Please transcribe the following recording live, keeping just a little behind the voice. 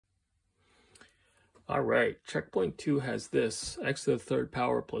All right, checkpoint 2 has this: x to the third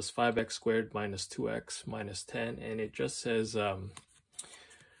power plus 5x squared minus 2x minus 10, and it just says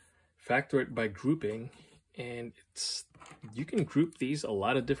factor it by grouping, and you can group these a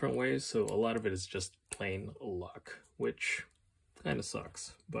lot of different ways, so a lot of it is just plain luck, which kind of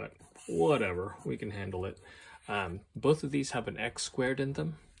sucks, but whatever, we can handle it. Both of these have an x squared in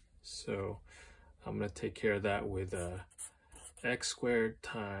them, so I'm going to take care of that with x squared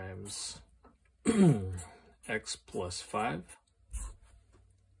times x plus 5.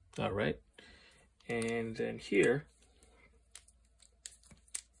 All right, and then here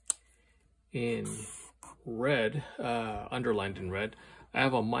in red, underlined in red, I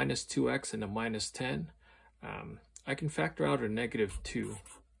have a minus 2x and a minus 10. I can factor out a negative 2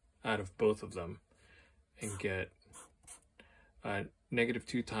 out of both of them and get negative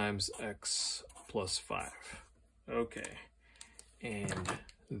 2 times x plus 5. Okay, and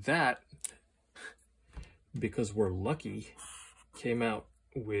that, because we're lucky, came out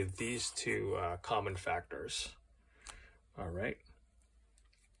with these two common factors. All right,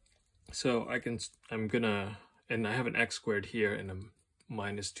 so I'm gonna, and I have an x squared here and a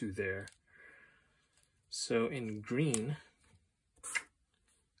minus 2 there. So in green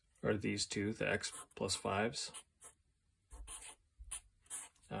are these two, the x plus 5s.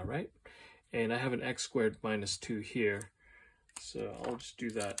 All right, and I have an x squared minus 2 here, so I'll just do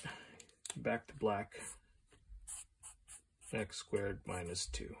that back to black. X squared minus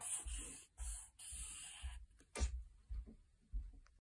 2.